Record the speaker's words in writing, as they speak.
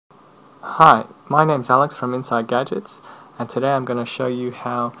Hi, my name's Alex from Inside Gadgets, and today I'm going to show you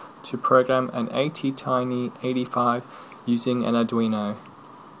how to program an ATtiny 85 using an Arduino.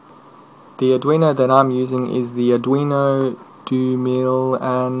 The Arduino that I'm using is the Arduino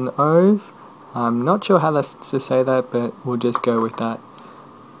 2009. I'm not sure how to say that, but we'll just go with that.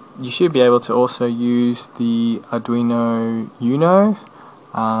 You should be able to also use the Arduino Uno,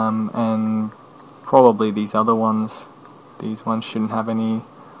 and probably these other ones. These ones shouldn't have any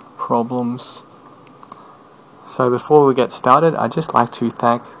problems. So before we get started, I'd just like to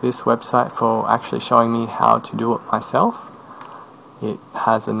thank this website for actually showing me how to do it myself. It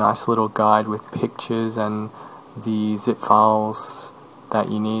has a nice little guide with pictures and the zip files that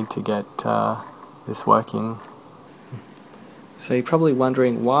you need to get this working. So you're probably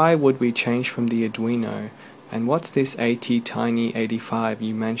wondering, why would we change from the Arduino, and what's this ATtiny 85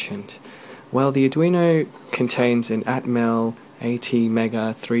 you mentioned? Well, the Arduino contains an Atmel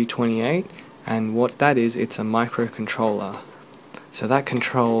ATmega 328, and what that is, it's a microcontroller. So that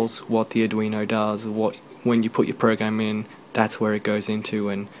controls what the Arduino does. When you put your program in, that's where it goes into,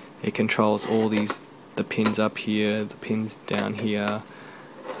 and it controls all the pins up here, the pins down here.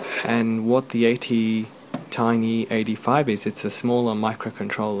 And what the ATtiny 85 is, it's a smaller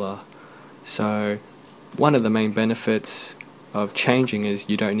microcontroller. So one of the main benefits of changing is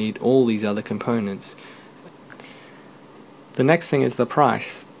you don't need all these other components. The next thing is the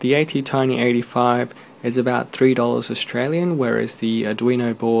price. The ATtiny 85 is about $3 Australian, whereas the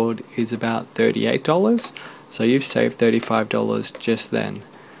Arduino board is about $38. So you've saved $35 just then.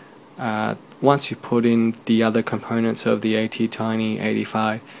 Once you put in the other components of the ATtiny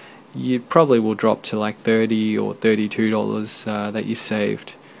 85, you probably will drop to like $30 or $32 that you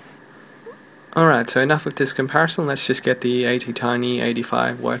saved. Alright, so enough of this comparison, let's just get the ATtiny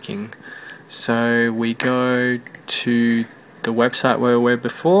 85 working. So we go to the website where we were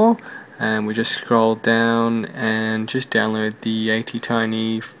before, and we just scroll down and just download the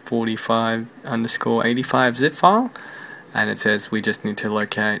ATtiny 45_85 zip file, and it says we just need to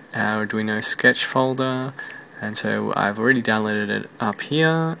locate our Arduino sketch folder, and so I've already downloaded it up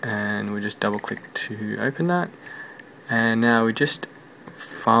here, and we just double click to open that, and now we just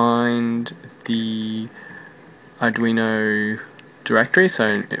find the Arduino directory.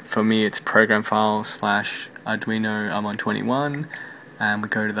 So for me it's program file / Arduino I'm on21, and we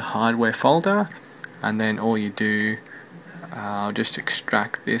go to the hardware folder, and then all you do, I'll just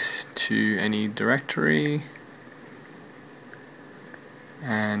extract this to any directory,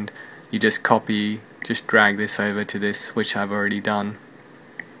 and you just drag this over to this, which I've already done.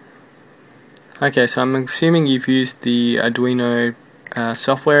 Okay, so I'm assuming you've used the Arduino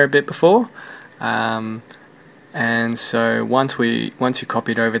software a bit before, and so once you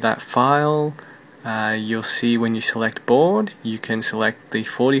copied over that file, you'll see when you select board, you can select the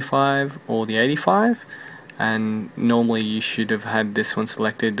 45 or the 85, and normally you should have had this one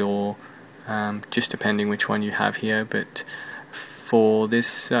selected, or just depending which one you have here, but for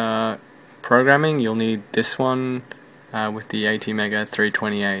this programming you'll need this one with the ATmega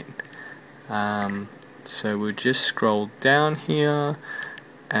 328. So we'll just scroll down here,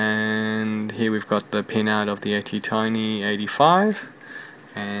 and here we've got the pinout of the ATtiny 85,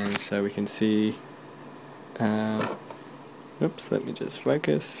 and so we can see, oops, let me just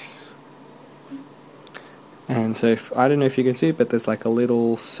focus. And so I don't know if you can see it, but there's like a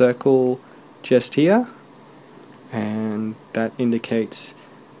little circle just here, and that indicates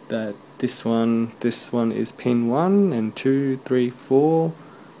that this one is pin 1 and 2, 3, 4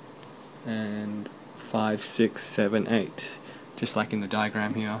 and 5, 6, 7, 8, just like in the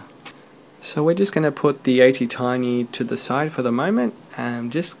diagram here. So we're just going to put the ATtiny to the side for the moment,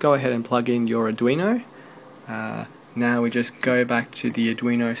 and just go ahead and plug in your Arduino. Now we just go back to the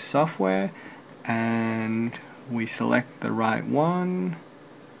Arduino software, and we select the right one,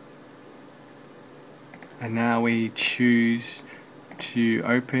 and now we choose to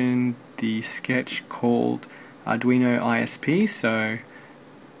open the sketch called Arduino ISP. So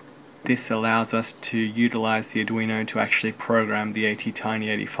this allows us to utilize the Arduino to actually program the ATtiny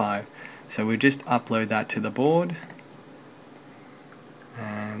 85. So we just upload that to the board,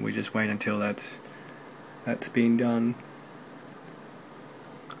 and we just wait until that's been done.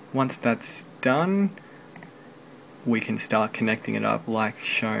 Once that's done, we can start connecting it up like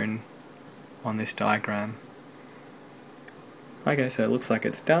shown on this diagram. Okay, so it looks like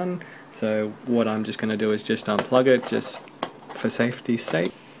it's done. So what I'm just going to do is just unplug it, just for safety's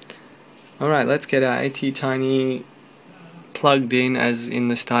sake. Alright, let's get our ATtiny plugged in as in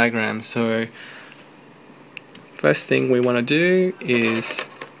this diagram. So first thing we want to do is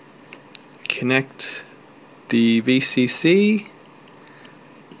connect the VCC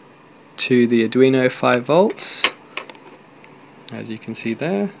to the Arduino 5 volts, as you can see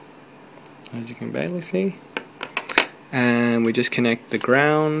there, as you can barely see, and we just connect the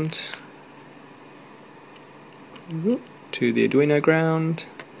ground to the Arduino ground,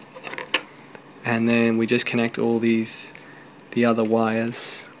 and then we just connect all the other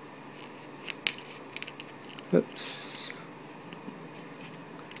wires. Oops.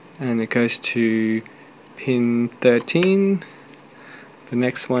 And it goes to pin 13. The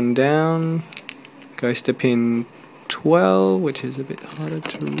next one down goes to pin 12, which is a bit harder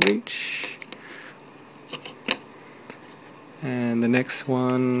to reach. And the next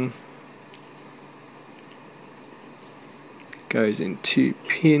one goes into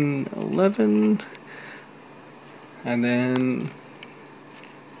pin 11. And then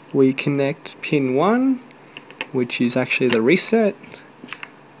we connect pin 1, which is actually the reset,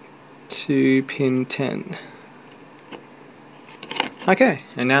 to pin 10. Okay,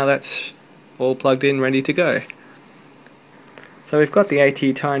 and now that's all plugged in, ready to go. So we've got the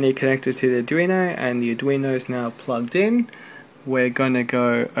ATtiny connected to the Arduino, and the Arduino is now plugged in. We're going to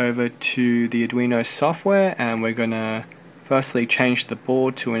go over to the Arduino software, and we're going to firstly change the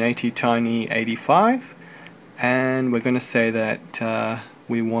board to an ATtiny 85, and we're going to say that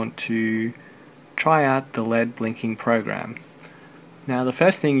we want to try out the LED blinking program. Now the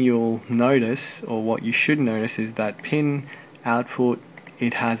first thing you'll notice, or what you should notice, is that pin output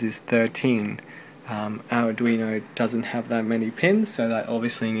it has is 13. Our Arduino doesn't have that many pins, so that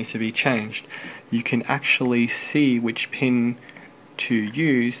obviously needs to be changed. You can actually see which pin to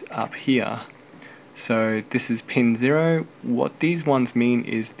use up here. So this is pin 0. What these ones mean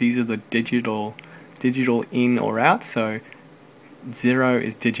is these are the digital in or out. So 0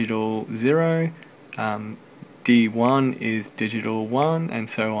 is digital 0, D1 is digital 1, and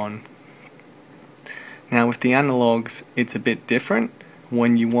so on. Now with the analogs it's a bit different.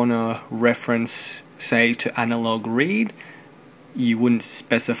 When you want to reference, say, to analog read, you wouldn't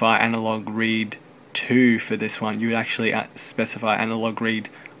specify analog read 2 for this one. You would actually specify analog read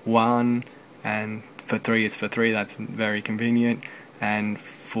 1, and for 3 it's for 3. That's very convenient. And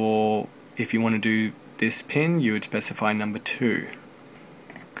for, if you want to do this pin, you would specify number 2.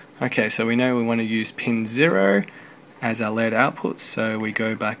 Okay, so we know we want to use pin 0 as our LED output, so we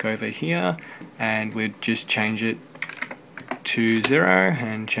go back over here and we'd just change it to 0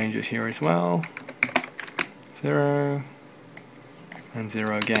 and change it here as well. 0 and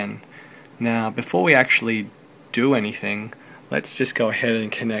 0 again. Now before we actually do anything, let's just go ahead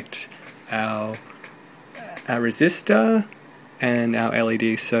and connect our resistor and our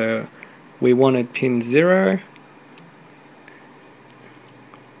LED. So we wanted pin 0,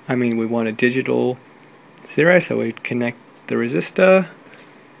 we want a digital 0, so we connect the resistor,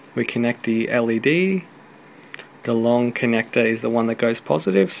 we connect the LED. The long connector is the one that goes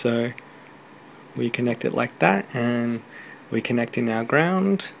positive, so we connect it like that, and we connect in our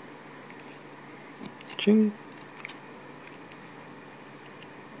ground. Ching.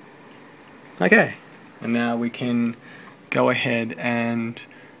 Okay, and now we can go ahead and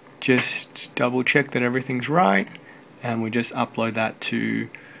just double check that everything's right, and we just upload that to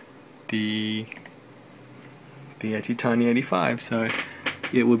the ATtiny 85. So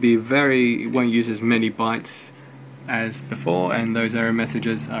it will be it won't use as many bytes as before, and those error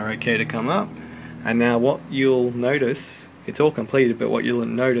messages are okay to come up. And now what you'll notice, it's all completed, but what you'll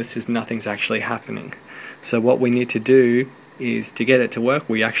notice is nothing's actually happening. So what we need to do is, to get it to work,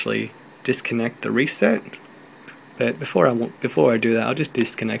 we actually disconnect the reset. But before I do that, I'll just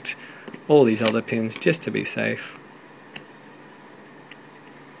disconnect all these other pins just to be safe.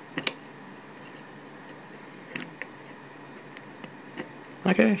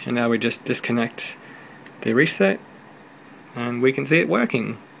 Okay, and now we just disconnect the reset, and we can see it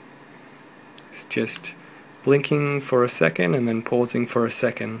working. It's just blinking for a second and then pausing for a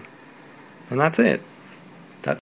second, and that's it.